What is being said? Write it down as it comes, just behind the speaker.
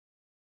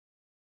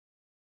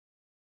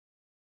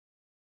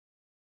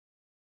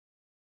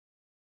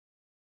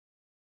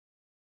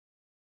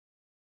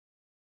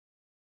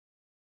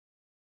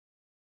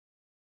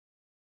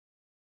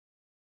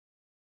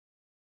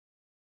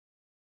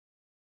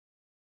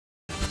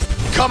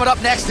Coming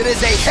up next, it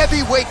is a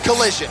heavyweight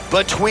collision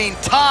between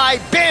Ty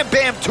Bam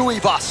Bam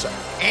Tuivasa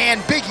and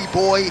Biggie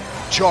Boy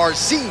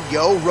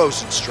Jairzinho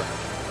Rozenstruik.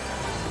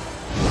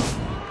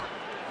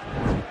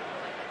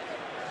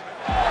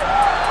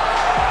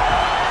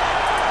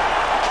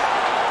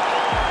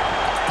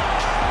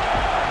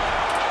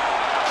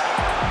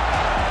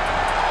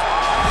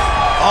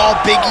 Oh,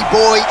 Biggie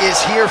Boy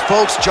is here,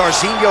 folks.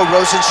 Jairzinho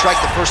Rozenstruik,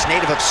 the first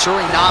native of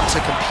Suriname to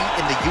compete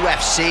in the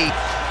UFC.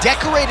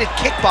 Decorated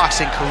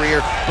kickboxing career,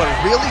 but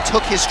really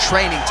took his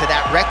training to that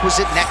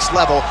requisite next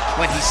level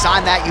when he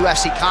signed that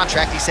UFC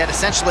contract. He said,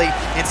 essentially,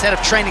 instead of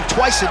training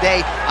twice a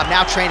day, I'm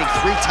now training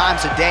 3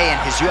 times a day,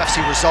 and his UFC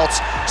results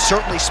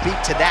certainly speak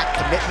to that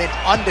commitment.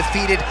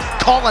 Undefeated,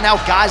 calling out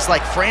guys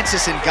like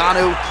Francis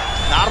Ngannou.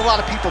 Not a lot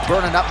of people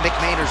burning up Mick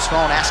Maynard's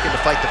phone asking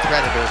to fight the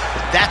Predator.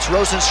 That's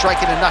Rozenstruik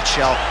in a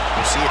nutshell.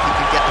 We'll see if he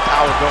can get the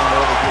power going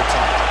early here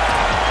tonight.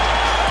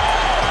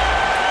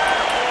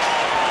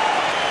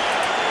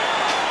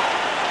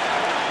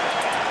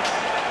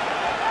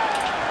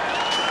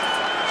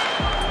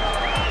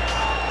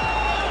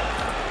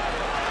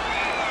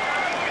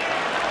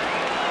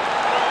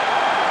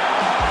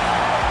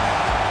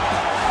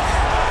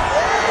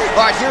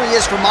 All right, here he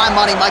is, for my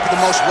money, Mike, the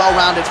most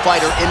well-rounded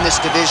fighter in this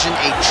division,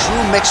 a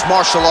true mixed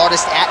martial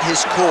artist at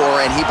his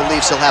core, and he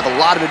believes he'll have a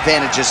lot of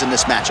advantages in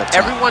this matchup tonight.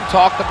 Everyone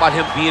talked about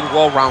him being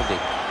well-rounded.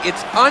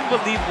 It's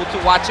unbelievable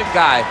to watch a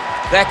guy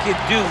that can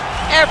do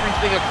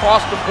everything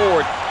across the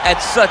board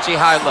at such a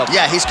high level.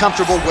 Yeah, he's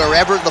comfortable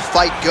wherever the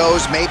fight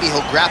goes. Maybe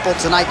he'll grapple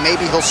tonight,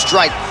 maybe he'll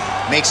strike.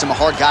 Makes him a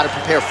hard guy to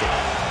prepare for.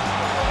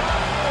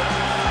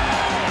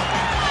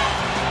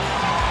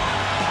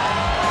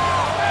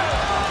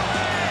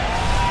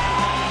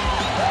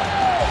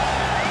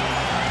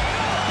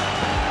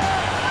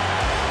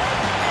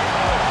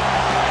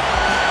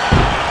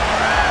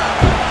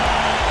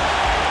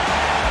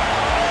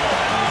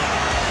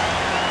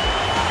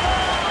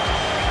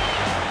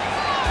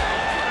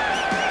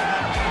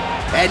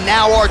 And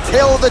now our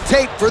tail of the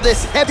tape for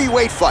this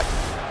heavyweight fight.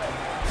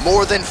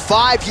 More than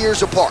 5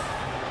 years apart,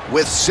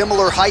 with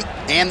similar height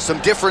and some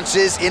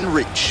differences in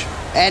reach.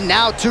 And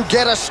now to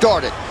get us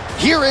started,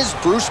 here is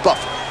Bruce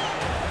Buffer.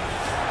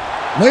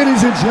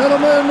 Ladies and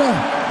gentlemen,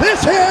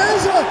 this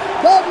is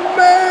the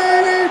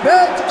main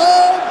event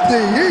of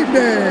the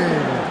evening.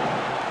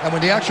 And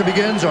when the action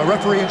begins, our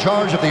referee in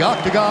charge of the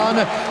Octagon,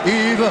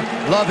 Yves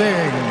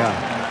Loving.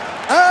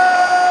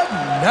 And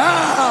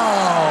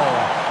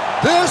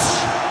now, this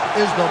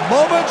is the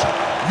moment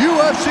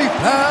UFC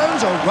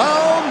fans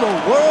around the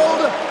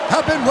world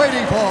have been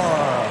waiting for.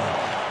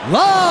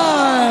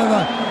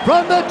 Live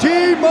from the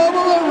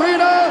T-Mobile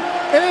Arena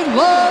in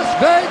Las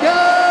Vegas,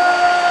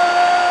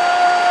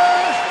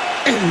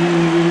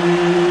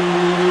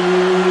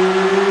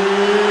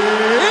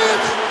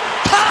 it's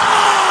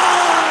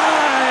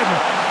time!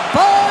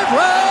 5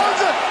 rounds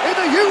in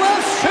the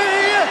UFC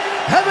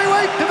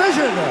heavyweight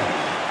division.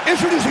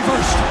 Introducing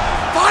first,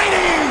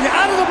 fighting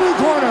out of the blue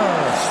corner.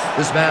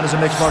 This man is a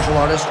mixed martial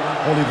artist,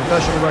 holding a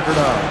professional record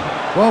of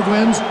 12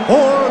 wins, 4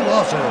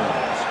 losses.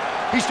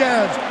 He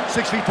stands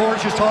 6 feet 4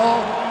 inches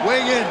tall,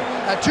 weighing in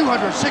at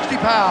 260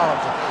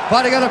 pounds,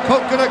 fighting out of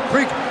Coconut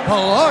Creek,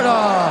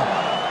 Florida.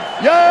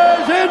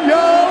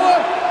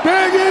 Jairzinho,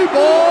 Biggie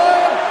Boy,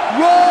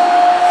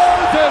 Rozenstruik.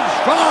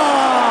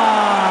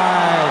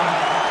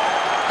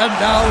 And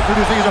now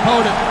introducing his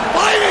opponent,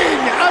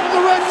 fighting out of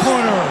the red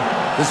corner.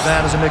 This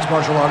man is a mixed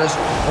martial artist,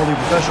 holding a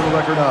professional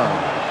record of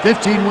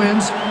 15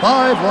 wins,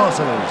 5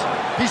 losses.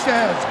 He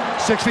stands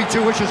 6 feet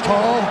 2 inches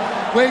tall,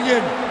 weighing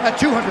in at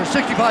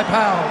 265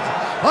 pounds,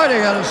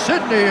 fighting out of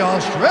Sydney,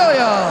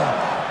 Australia.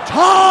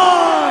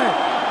 Ty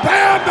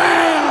Bam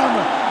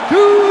Bam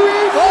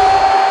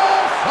Tuivasa.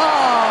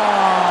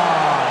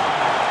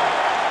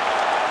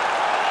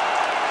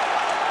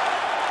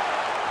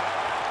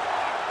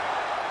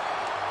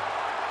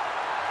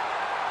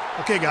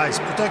 Okay, guys,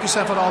 protect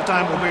yourself at all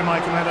time. Obey my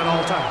command at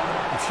all time.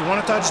 If you want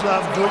to touch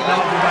love, do it now.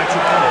 Go back to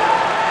your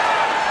corner.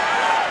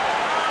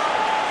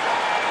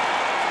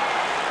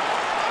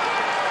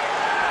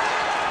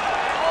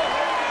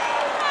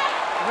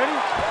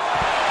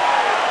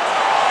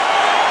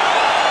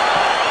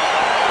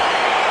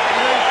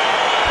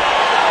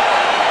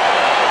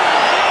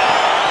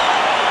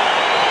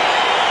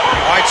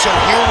 So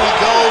here we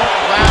go,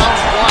 round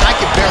 1. I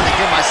can barely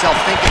hear myself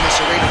think in this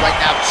arena right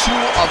now. 2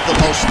 of the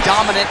most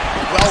dominant,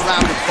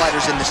 well-rounded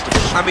fighters in this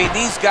division. I mean,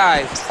 these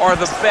guys are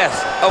the best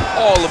of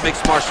all of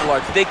mixed martial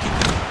arts. They can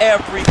do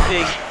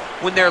everything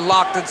when they're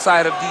locked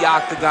inside of the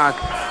octagon.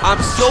 I'm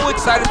so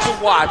excited to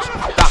watch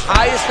the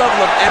highest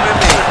level of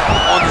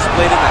MMA on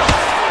display tonight.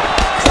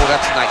 Oh,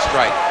 that's a nice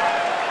strike.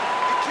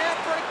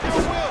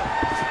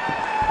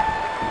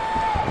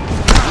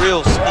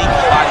 Real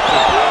sneaky body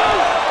kick.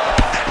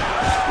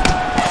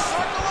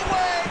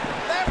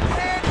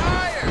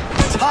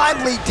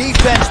 Timely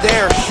defense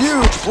there,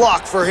 huge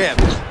block for him.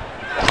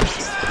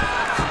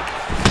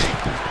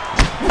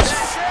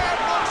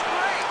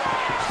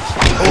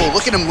 Oh,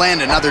 look at him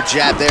land another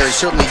jab there. He's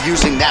certainly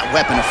using that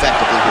weapon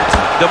effectively here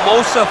tonight. The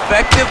most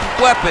effective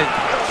weapon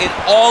in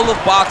all of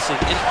boxing,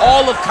 in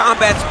all of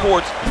combat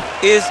sports,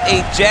 is a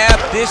jab.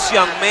 This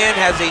young man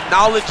has a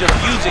knowledge of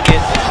using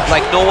it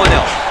like no one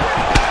else.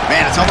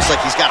 Man, it's almost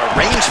like he's got a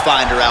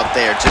rangefinder out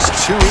there, just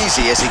too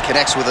easy as he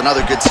connects with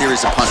another good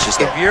series of punches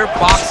there. If you're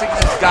boxing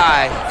this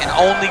guy and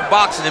only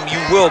boxing him, you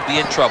will be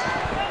in trouble.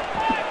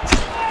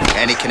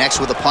 And he connects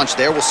with a punch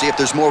there. We'll see if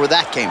there's more where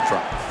that came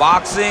from.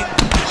 Boxing,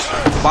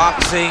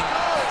 boxing,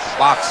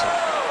 boxing.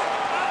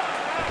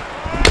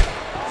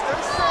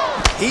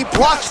 He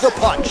blocks the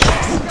punch.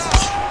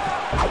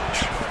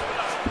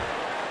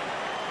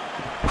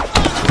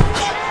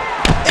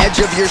 Edge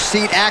of your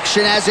seat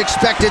action as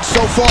expected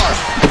so far.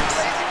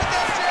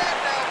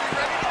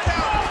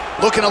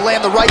 Looking to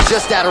land the right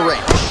just out of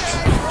range.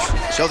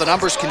 So the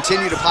numbers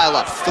continue to pile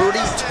up. 30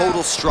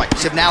 total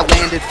strikes have now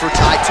landed for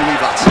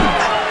Tuivasa.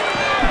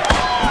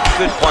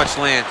 Good punch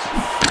lands.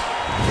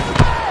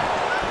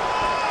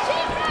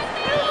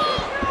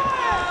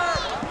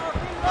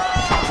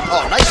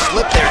 Oh, nice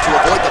slip there to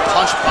avoid the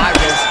punch by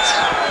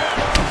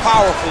Rozenstruik.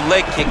 Powerful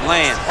leg kick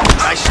lands.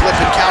 Nice slip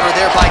and counter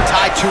there by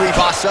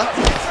Tuivasa.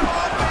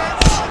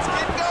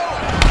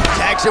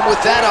 Tags him with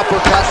that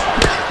uppercut.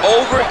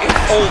 Over and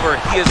over,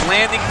 he is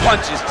landing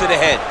punches to the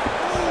head.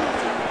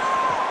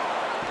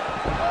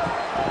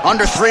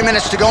 Under 3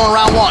 minutes to go in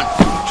round one.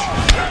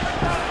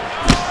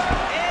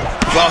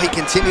 Well, he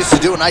continues to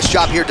do a nice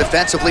job here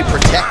defensively,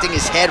 protecting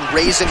his head,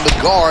 raising the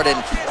guard, and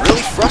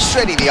really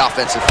frustrating the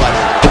offensive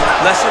fighter.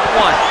 Lesson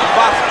one in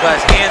boxing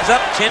class, hands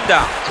up, chin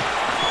down.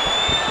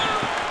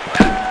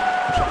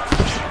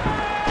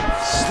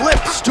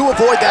 Slips to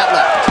avoid that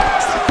left.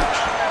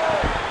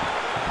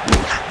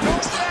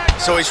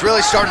 So he's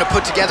really starting to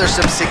put together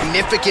some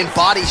significant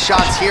body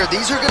shots here.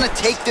 These are going to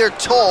take their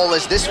toll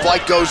as this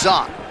fight goes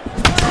on.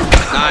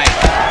 Nice.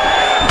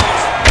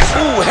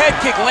 Ooh, head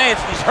kick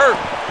lands, he's hurt.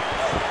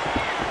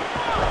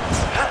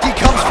 He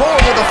comes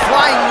forward with a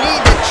flying knee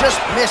that just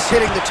missed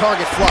hitting the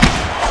target flush.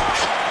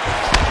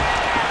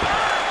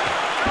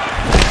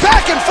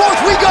 Back and forth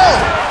we go!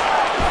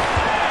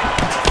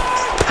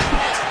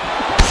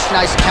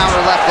 Nice counter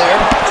left there.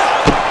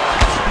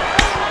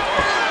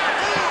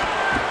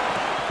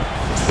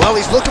 Well,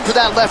 he's looking for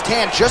that left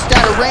hand, just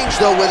out of range,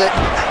 though, with it.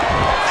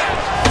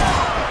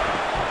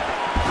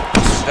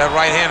 That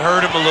right hand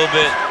hurt him a little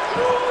bit.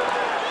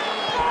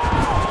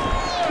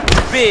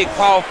 Big,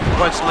 powerful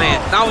punch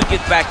lands. Now he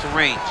gets back to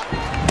range.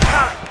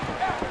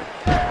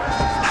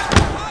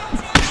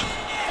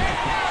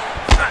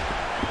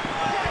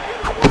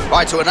 All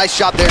right, so a nice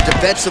job there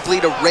defensively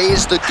to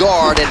raise the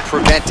guard and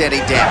prevent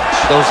any damage.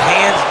 Those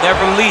hands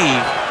never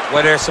leave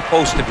where they're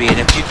supposed to be, and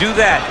if you do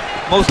that,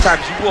 most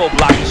times you will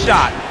block a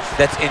shot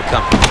that's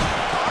incoming.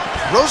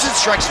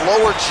 Rozenstruik's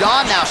lower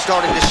jaw now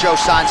starting to show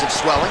signs of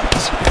swelling.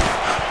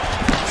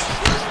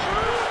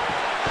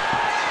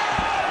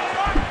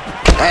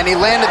 And he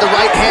landed the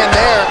right hand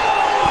there.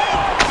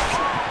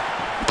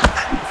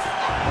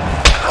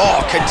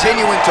 Oh,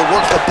 continuing to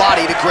work the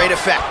body to great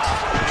effect.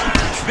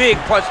 Big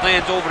punch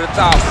lands over the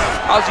top.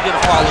 How's he gonna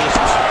follow this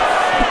one?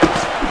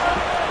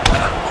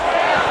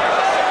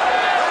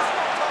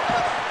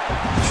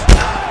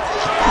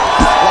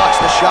 Blocks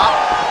the shot.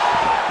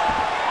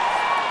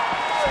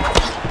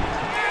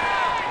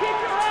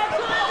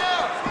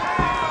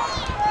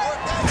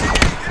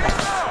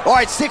 All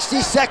right,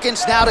 60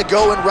 seconds now to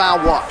go in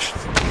round one.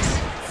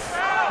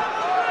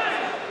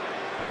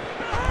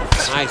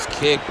 Nice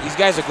kick. These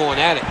guys are going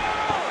at it.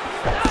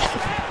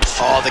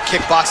 Oh, the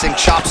kickboxing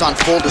chops on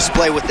full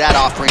display with that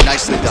offering.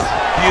 Nicely done.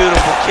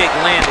 Beautiful kick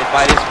landed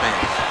by this man.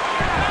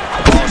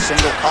 Oh,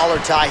 single collar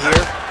tie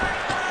here.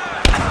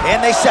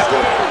 And they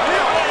separate.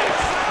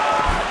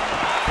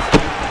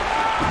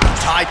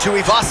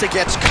 Tuivasa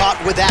gets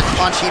caught with that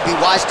punch. He'd be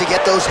wise to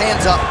get those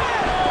hands up.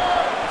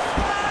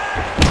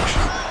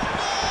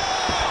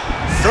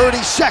 30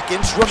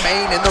 seconds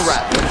remain in the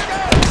round.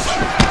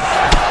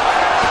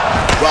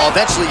 Well,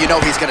 eventually you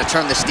know he's going to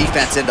turn this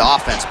defense into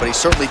offense, but he's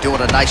certainly doing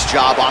a nice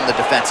job on the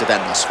defensive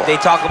end thus far. They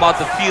talk about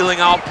the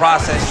feeling out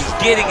process. He's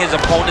getting his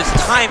opponent's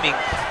timing.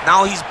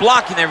 Now he's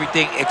blocking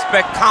everything.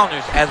 Expect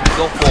counters as we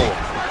go forward.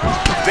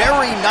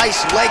 Very nice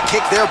leg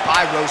kick there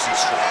by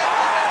Rozenstruik.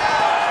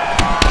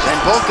 And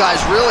both guys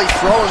really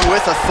throwing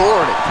with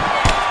authority.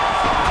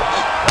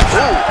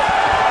 Ooh.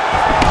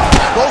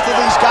 Both of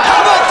these guys.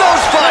 How about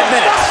those 5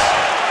 minutes?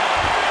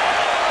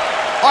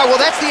 All right, well,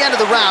 that's the end of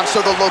the round,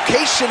 so the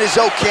location is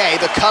okay,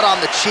 the cut on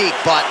the cheek,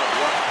 but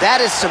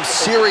that is some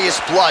serious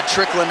blood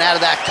trickling out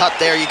of that cut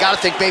there. You got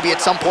to think maybe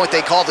at some point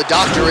they call the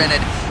doctor in,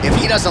 and if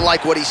he doesn't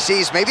like what he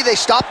sees, maybe they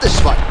stop this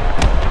fight.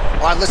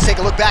 All right, let's take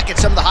a look back at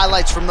some of the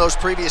highlights from those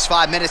previous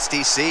 5 minutes,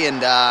 DC,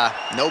 and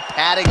no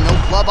padding, no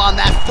glove on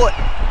that foot.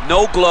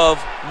 No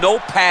glove, no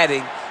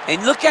padding,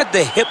 and look at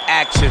the hip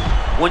action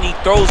when he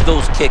throws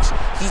those kicks.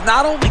 He's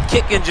not only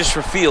kicking just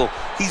for feel,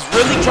 he's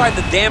really trying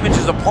to damage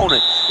his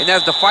opponent. And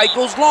as the fight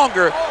goes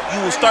longer,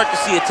 you will start to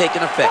see it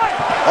taking effect.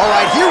 All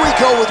right, here we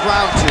go with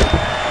round two.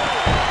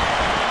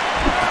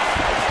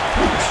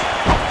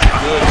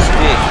 Good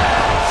stick.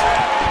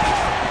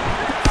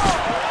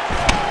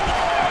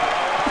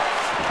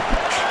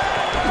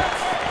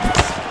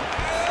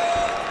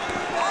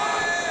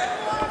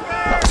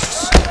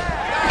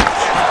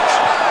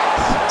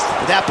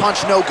 that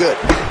punch no good.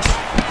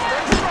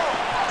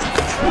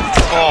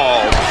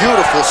 Oh,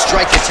 beautiful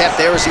strike attempt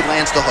there as he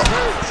lands the hook.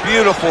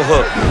 Beautiful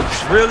hook.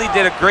 Really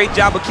did a great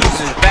job of keeping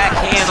his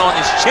backhand on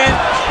his chin,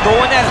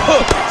 throwing that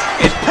hook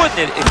and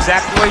putting it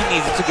exactly where he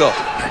needs it to go.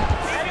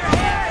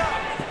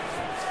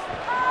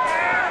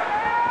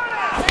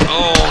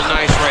 Oh,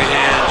 nice right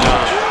hand,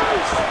 John.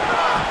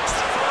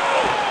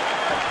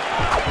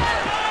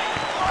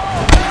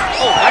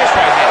 Oh, nice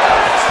right hand.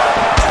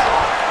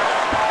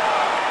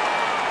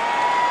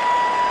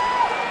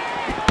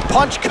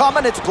 Punch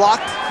coming, it's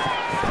blocked.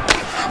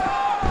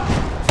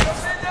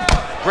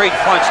 Great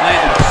punch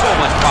landed with so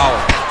much power.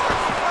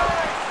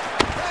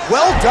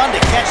 Well done to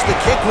catch the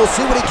kick. We'll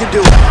see what he can do.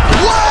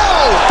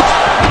 Whoa!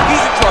 He's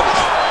in trouble.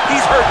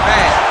 He's hurt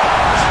bad.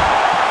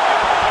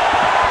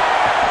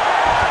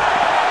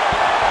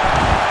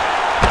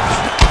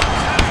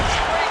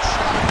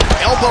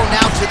 Elbow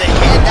now to the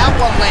head. That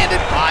one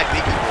landed by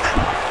Biggie Boy.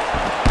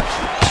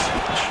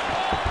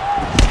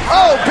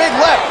 Oh, big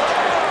left.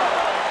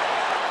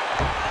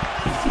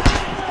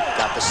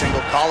 Got the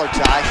single collar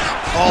tie.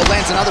 Oh,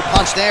 lands another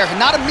punch there.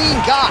 Not a mean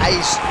guy.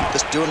 He's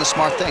just doing the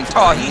smart thing.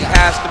 Oh, he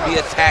has to be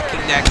attacking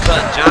that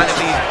cut, John. I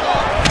mean,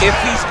 if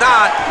he's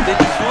not, then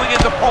he's doing his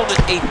opponent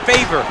a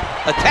favor.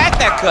 Attack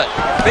that cut.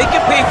 Make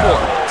him pay for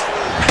it.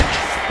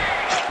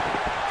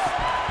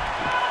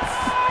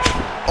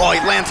 Oh, he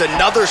lands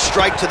another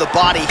strike to the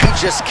body. He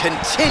just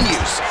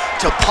continues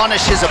to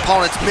punish his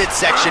opponent's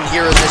midsection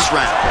here in this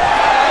round.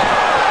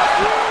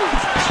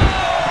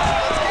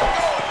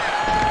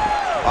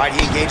 All right,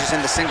 he engages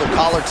in the single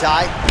collar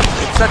tie.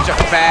 It's such a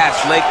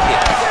fast leg kick.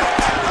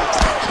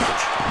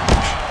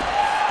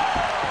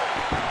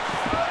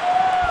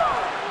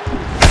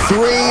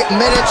 Three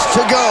minutes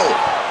to go.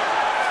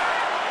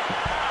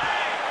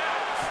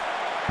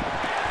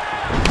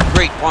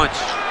 Great punch.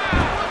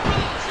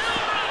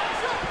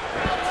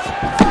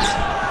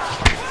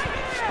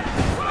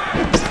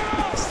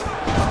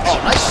 Oh,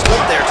 nice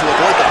slip there to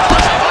avoid the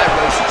punch by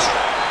Rozenstruik.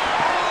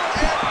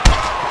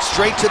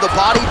 Straight to the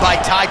body by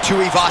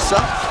Tuivasa.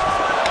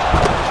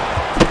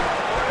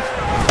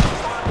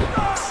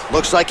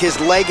 Looks like his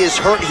leg is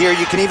hurt here.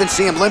 You can even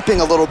see him limping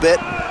a little bit.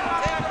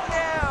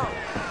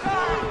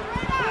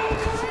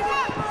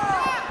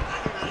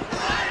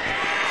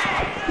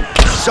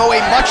 So a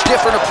much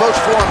different approach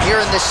for him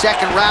here in this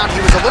second round.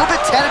 He was a little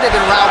bit tentative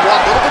in round one,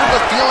 a little bit of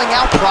a feeling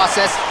out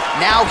process.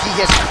 Now he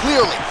has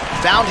clearly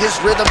found his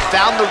rhythm,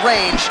 found the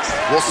range.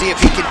 We'll see if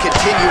he can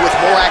continue with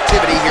more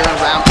activity here in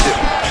round two.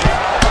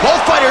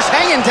 Both fighters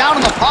hanging down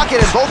in the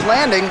pocket and both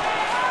landing.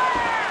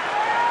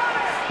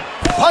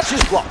 Punch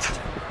is blocked.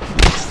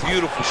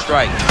 Beautiful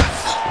strike.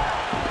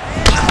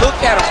 Look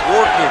at him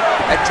working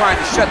at trying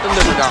to shut the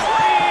liver down.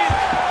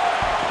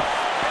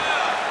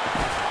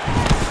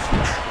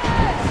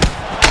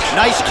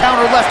 Nice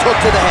counter left hook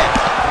to the head.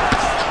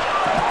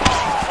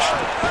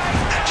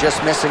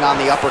 Just missing on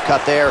the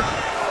uppercut there.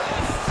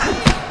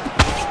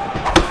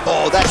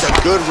 Oh, that's a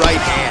good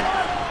right hand.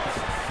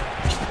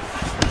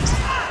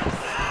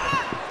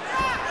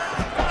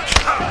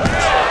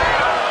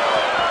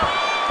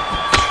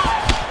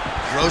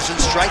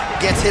 Rozenstruik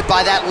gets hit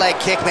by that leg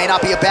kick. May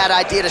not be a bad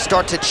idea to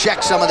start to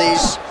check some of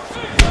these.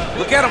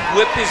 Look at him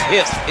whip his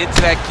hip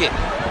into that kick.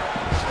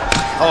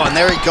 Oh, and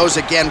there he goes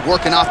again,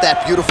 working off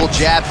that beautiful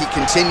jab. He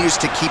continues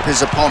to keep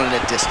his opponent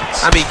at distance.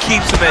 I mean,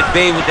 keeps him at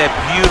bay with that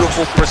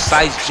beautiful,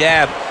 precise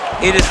jab.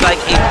 It is like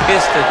a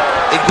piston.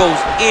 It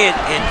goes in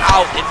and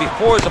out, and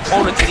before his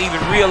opponent can even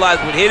realize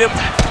what hit him,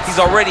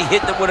 he's already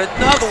hitting him with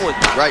another one.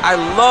 Right. I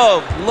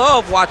love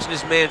watching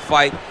this man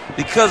fight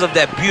because of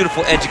that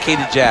beautiful,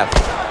 educated jab.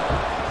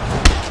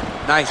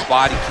 Nice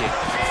body kick.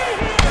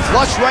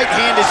 Flush right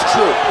hand is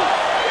true.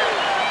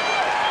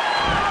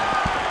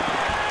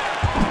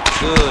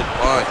 Good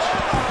punch.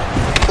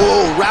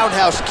 Oh,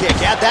 roundhouse kick.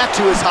 Add that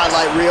to his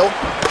highlight reel.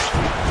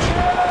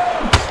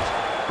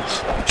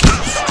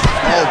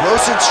 Oh,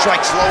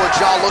 Rozenstruik's lower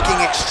jaw looking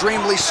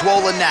extremely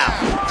swollen now.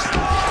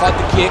 Caught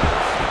the kick.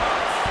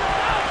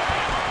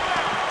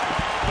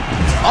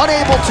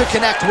 Unable to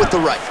connect with the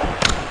right.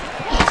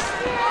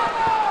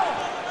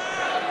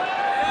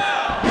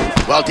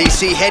 Well,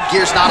 DC,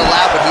 headgear's not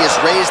allowed, but he has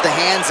raised the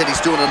hands, and he's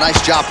doing a nice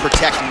job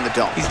protecting the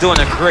dome. He's doing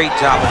a great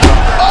job.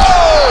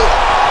 Oh!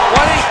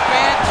 What a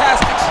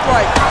fantastic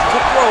strike to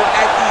throw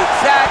at the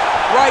exact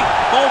right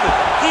moment.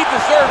 He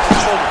deserves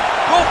this moment.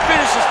 Go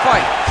finish his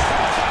fight.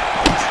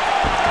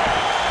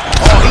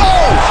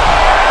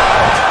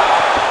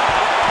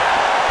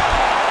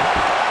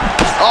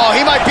 Oh,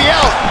 he might be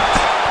out.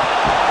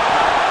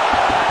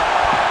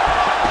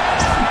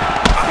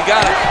 He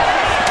got it.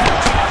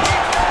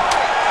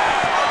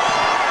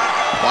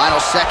 Final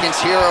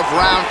seconds here of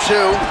round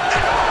two.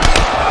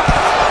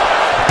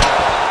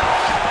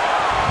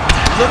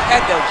 Look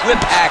at the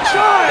whip action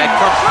that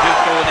comes from him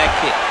throwing that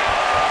kick.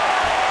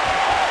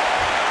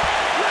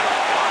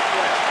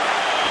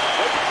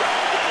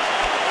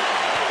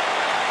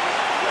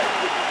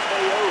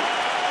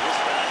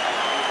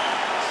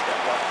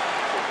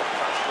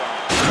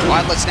 All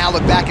right, let's now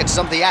look back at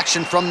some of the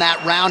action from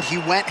that round. He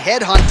went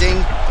head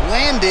hunting.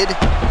 Landed,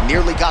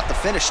 nearly got the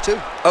finish too.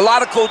 A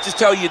lot of coaches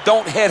tell you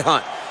don't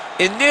headhunt.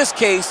 In this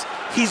case,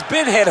 he's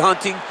been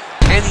headhunting,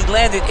 and he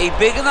landed a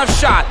big enough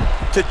shot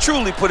to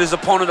truly put his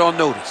opponent on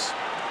notice.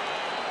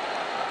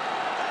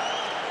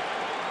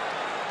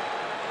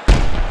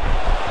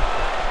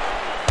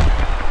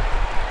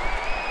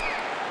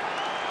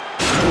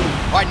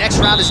 All right,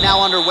 next round is now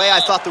underway. I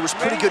thought there was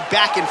pretty good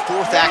back and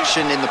forth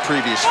action in the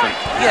previous frame.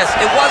 Yes,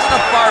 it wasn't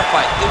a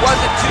firefight. It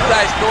wasn't two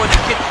guys throwing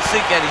the kitchen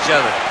sink at each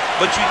other.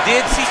 But you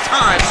did see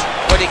times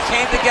where they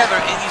came together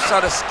and you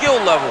saw the skill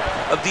level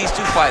of these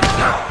two fighters.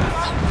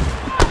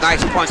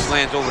 Nice punch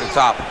lands over the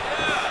top.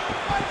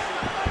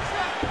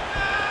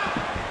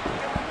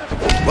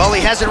 Well, he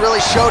hasn't really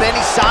showed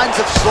any signs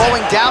of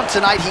slowing down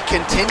tonight. He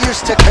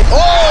continues to...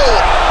 Oh!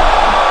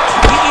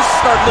 He needs to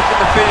start looking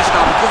to finish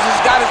now because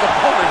he's got his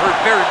opponent hurt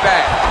very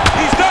bad.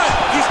 He's done!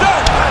 He's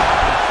done!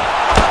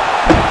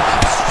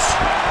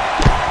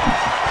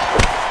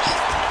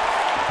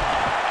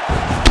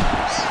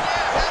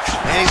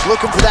 And he's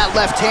looking for that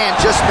left hand,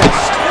 just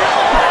missed.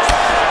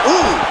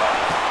 Ooh!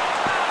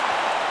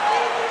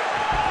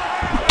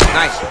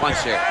 Nice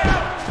punch there.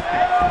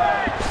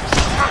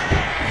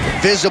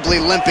 Visibly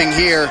limping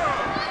here.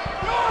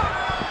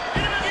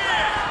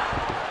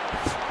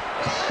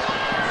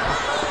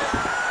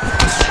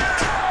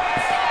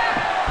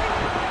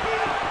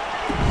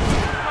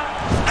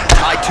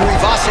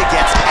 Tuivasa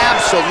gets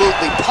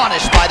absolutely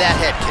punished by that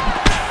head kick.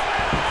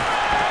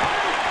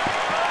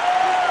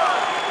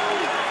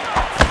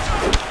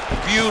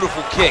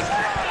 Beautiful kick.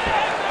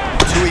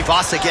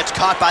 Tuivasa gets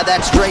caught by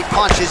that straight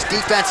punch. His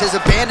defense has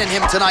abandoned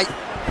him tonight.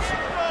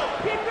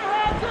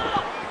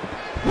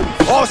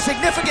 Oh,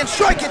 significant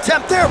strike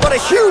attempt there, but a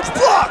huge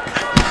block.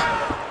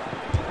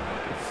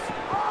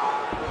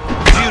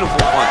 Beautiful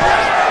punch.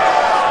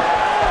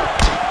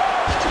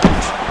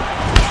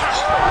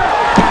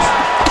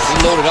 He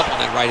loaded up on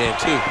that right hand,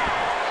 too.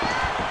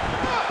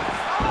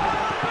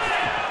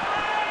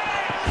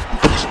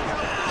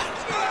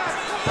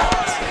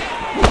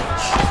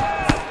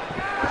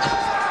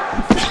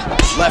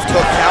 Left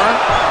hook counter.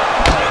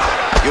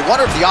 You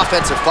wonder if the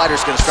offensive fighter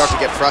is going to start to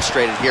get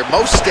frustrated here.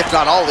 Most, if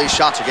not all, of these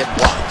shots are getting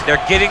blocked.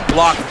 They're getting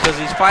blocked because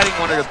he's fighting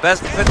one of the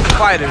best defensive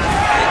fighters in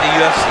the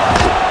UFC.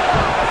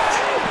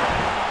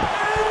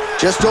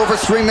 Just over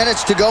 3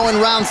 minutes to go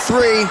in round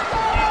 3.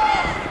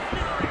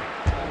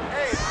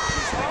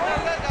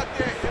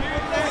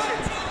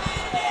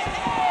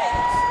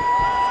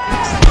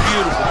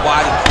 Beautiful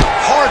body.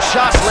 Hard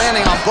shots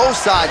landing on both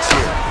sides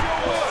here.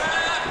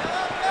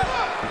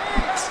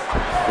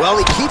 Well,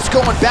 he keeps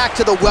going back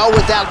to the well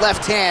with that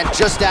left hand,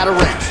 just out of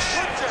range.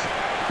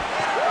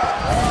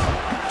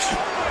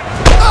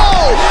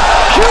 Oh!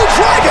 Huge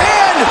right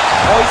hand!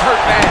 Oh, he's hurt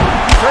bad.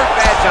 He's hurt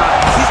bad, John.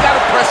 He's got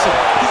to press him.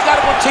 He's got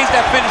to go chase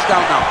that finish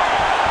down now.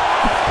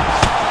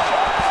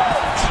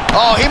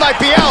 Oh, he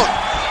might be out.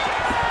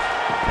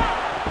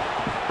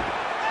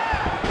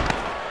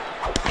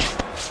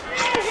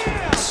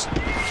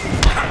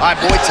 All right,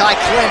 Muay Thai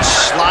clinch.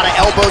 A lot of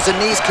elbows and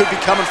knees could be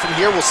coming from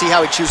here. We'll see how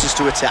he chooses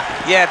to attack.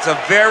 Yeah, it's a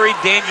very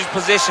dangerous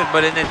position,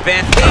 but an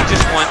advantageous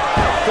one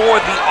for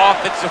the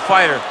offensive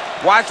fighter.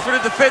 Watch for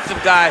the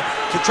defensive guy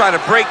to try to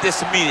break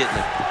this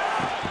immediately.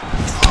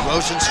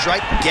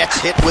 Rozenstruik gets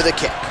hit with a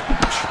kick.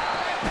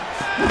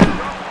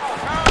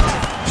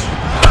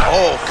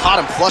 Oh,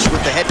 caught him flush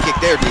with the head kick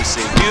there,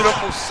 DC.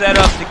 Beautiful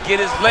setup to get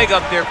his leg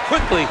up there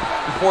quickly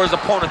before his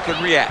opponent could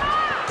react.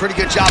 Pretty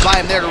good job by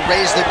him there to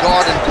raise the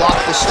guard and block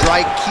the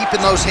strike,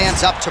 keeping those hands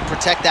up to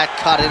protect that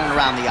cut in and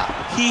around the eye.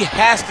 He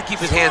has to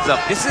keep his hands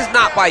up. This is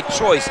not by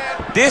choice.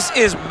 This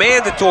is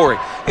mandatory.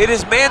 It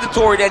is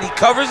mandatory that he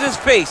covers his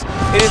face.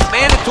 It is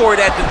mandatory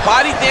that the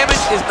body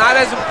damage is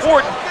not as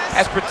important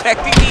as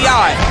protecting the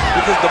eye,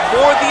 because the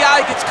more the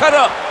eye gets cut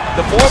up,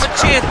 the more of a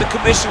chance the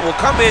commission will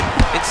come in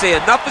and say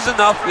enough is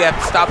enough, we have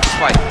to stop this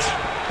fight.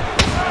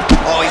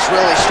 Oh, he's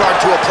really starting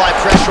to apply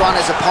pressure on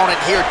his opponent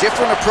here.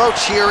 Different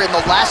approach here in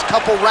the last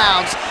couple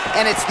rounds,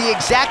 and it's the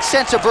exact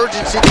sense of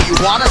urgency that you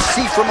want to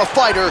see from a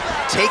fighter.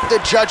 Take the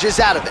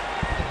judges out of it.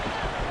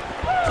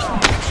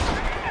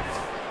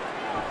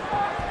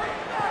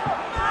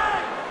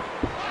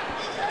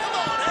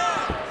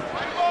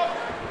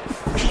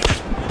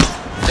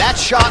 That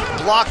shot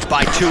blocked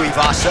by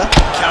Tuivasa.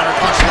 Counter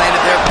punch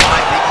landed there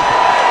by Biggie.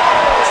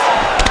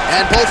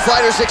 And both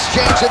fighters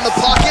exchange in the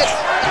pocket.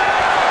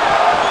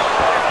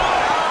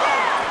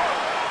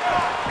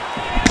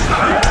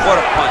 What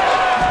a punch.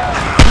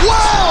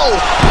 Whoa!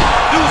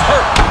 Dude's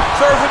hurt.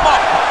 Serve him up.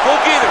 Go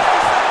get him.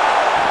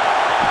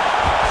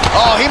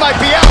 Oh, he might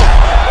be out.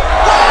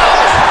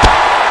 Wow!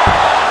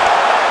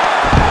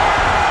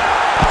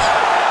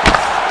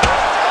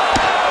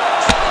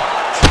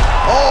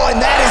 Oh, and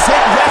that is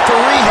it.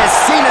 Referee has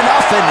seen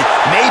enough, and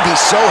maybe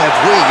so have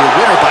we. Your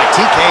winner by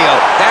TKO.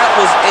 That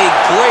was a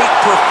great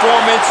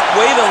performance.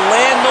 Way to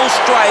land those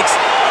strikes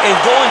and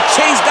go and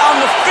chase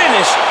down the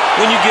finish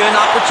when you get an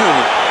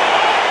opportunity.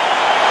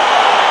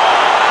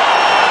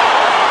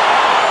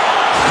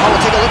 We'll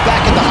take take a look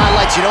back at the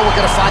highlights. You know we're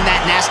going to find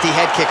that nasty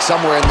head kick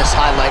somewhere in this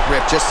highlight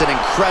rip. Just an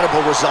incredible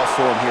result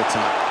for him here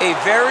tonight. A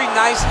very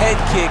nice head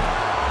kick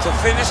to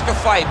finish the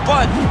fight,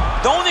 but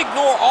don't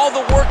ignore all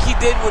the work he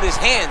did with his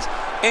hands,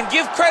 and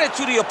give credit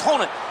to the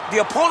opponent.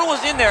 The opponent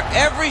was in there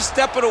every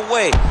step of the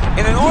way,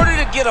 and in order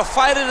to get a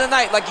fight of the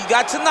night like you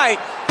got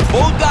tonight,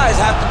 both guys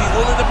have to be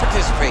willing to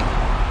participate.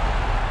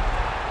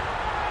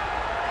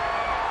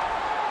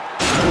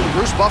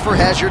 Bruce Buffer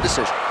has your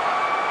decision.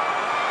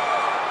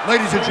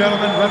 Ladies and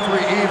gentlemen,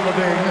 referee Yves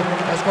Levine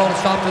has called a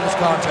stop to this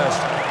contest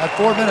at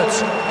 4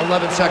 minutes,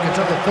 11 seconds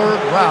of the third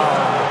round,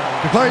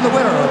 declaring the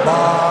winner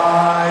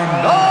by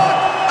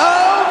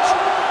knockout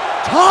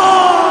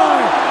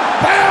time!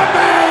 Bam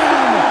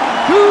Bam!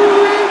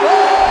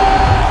 Tuivasa!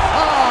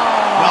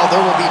 Well,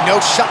 there will be no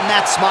shutting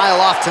that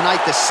smile off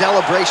tonight. The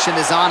celebration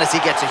is on as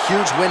he gets a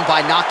huge win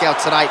by knockout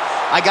tonight.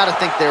 I gotta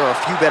think there are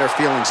a few better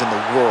feelings in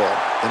the world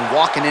than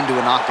walking into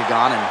an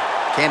octagon and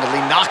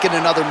candidly knocking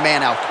another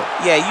man out quick.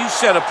 Yeah, you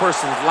shut a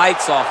person's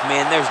lights off,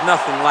 man. There's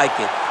nothing like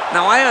it.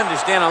 Now, I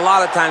understand a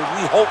lot of times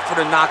we hope for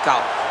the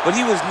knockout, but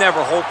he was never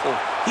hopeful.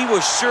 He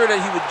was sure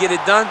that he would get it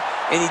done,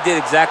 and he did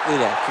exactly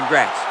that.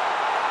 Congrats.